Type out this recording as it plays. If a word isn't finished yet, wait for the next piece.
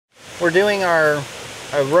We're doing our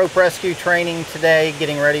rope rescue training today,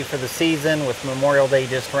 getting ready for the season with Memorial Day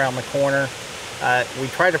just around the corner. We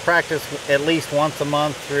try to practice at least once a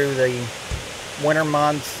month through the winter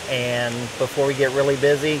months and before we get really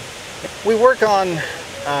busy. We work on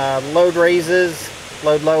load raises,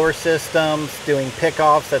 load lower systems, doing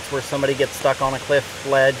pickoffs. That's where somebody gets stuck on a cliff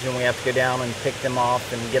ledge and we have to go down and pick them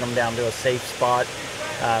off and get them down to a safe spot.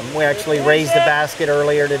 We actually raised the basket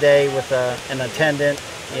earlier today with an attendant,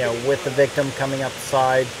 with the victim coming up the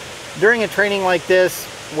side. During a training like this,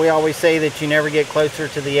 we always say that you never get closer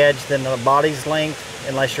to the edge than the body's length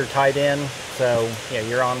unless you're tied in. So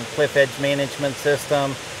you're on cliff edge management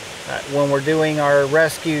system. When we're doing our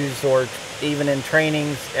rescues or even in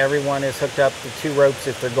trainings, everyone is hooked up to 2 ropes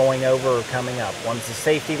if they're going over or coming up. One's a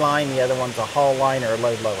safety line, the other one's a haul line or a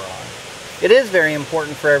load lower line. It is very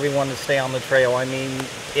important for everyone to stay on the trail. I mean,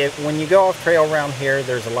 when you go off trail around here,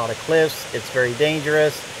 there's a lot of cliffs. It's very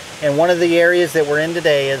dangerous. And one of the areas that we're in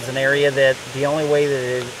today is an area that the only way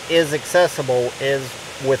that it is accessible is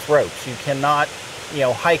with ropes. You cannot,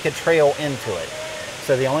 hike a trail into it.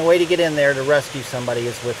 So the only way to get in there to rescue somebody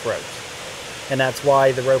is with ropes. And that's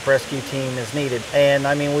why the rope rescue team is needed. And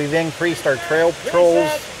I mean, we've increased our trail patrols,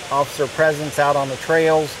 officer presence out on the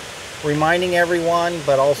trails, reminding everyone,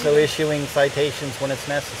 but also issuing citations when it's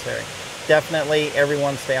necessary. Definitely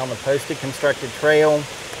everyone stay on the posted constructed trail,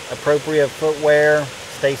 appropriate footwear,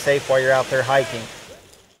 stay safe while you're out there hiking.